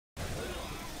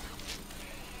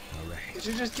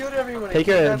You just killed everyone. Take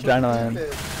your adrenaline.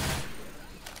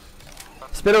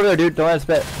 Spit over there, dude. Don't let it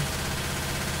spit.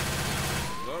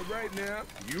 All right now,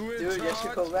 you in Dude, you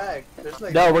should go back.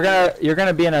 Like no, you're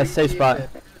gonna be in a safe spot.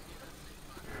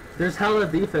 There's hella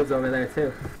defense over there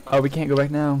too. Oh, we can't go back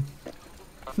now.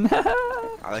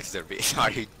 Alex,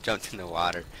 he jumped in the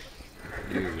water.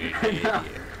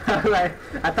 Like,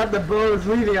 I thought the bull was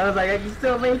leaving. I was like, I can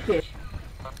still make it.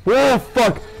 Whoa,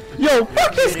 fuck! Yo,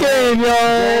 fuck this game,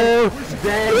 yo!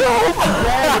 Dead.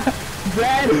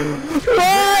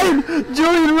 Run!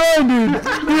 Julian, run, dude!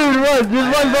 Dude, run! Just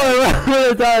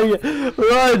run,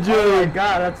 Run, Julian! Oh my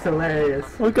god, that's hilarious.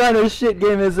 What kind of shit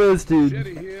game is this,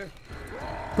 dude?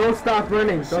 Don't stop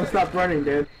running. Don't stop running,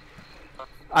 dude.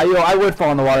 I would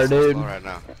fall in the water, dude. Right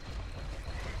now.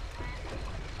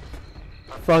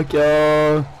 Fuck,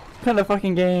 yo. What kind of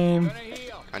fucking game?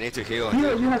 I need to heal.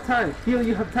 Heal, you have time. Heal,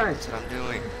 you have time. That's what I'm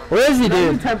doing. Where is he,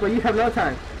 dude? Temple, you have no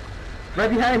time. Right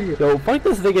behind you. Yo, fuck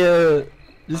this nigga.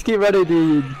 Just keep ready,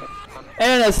 dude.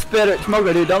 And a spitter.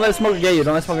 Smoker, dude. Don't let Smoker get you.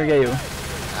 Don't let Smoker get you.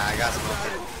 I got smoker.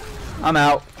 I'm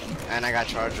out. And I got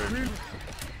charger.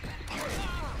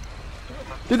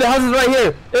 Dude, the house is right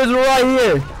here. It was right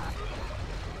here.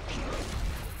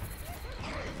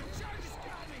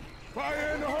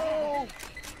 Fire in the hole!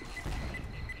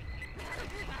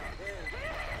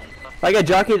 If I get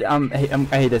jockeyed, I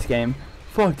hate this game.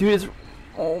 Fuck, dude, it's...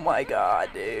 Oh my god,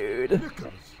 dude.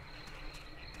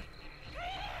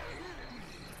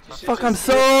 Fuck, I'm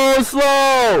so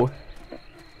slow!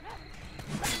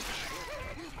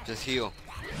 Just heal.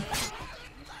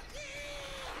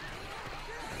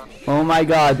 Oh my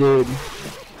god, dude.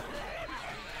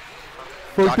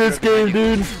 Fuck this game,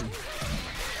 dude.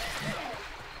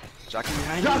 Jockey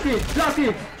behind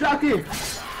you. Jockey!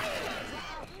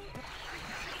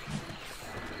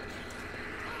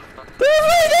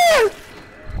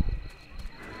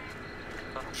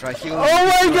 Try healing. Oh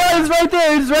my god, it's right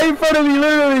there! It's right in front of me,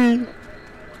 literally!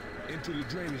 Into the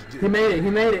drainage ditch. He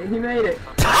made it.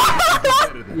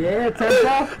 Yeah,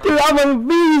 Temple. Dude, I'm a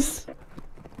beast!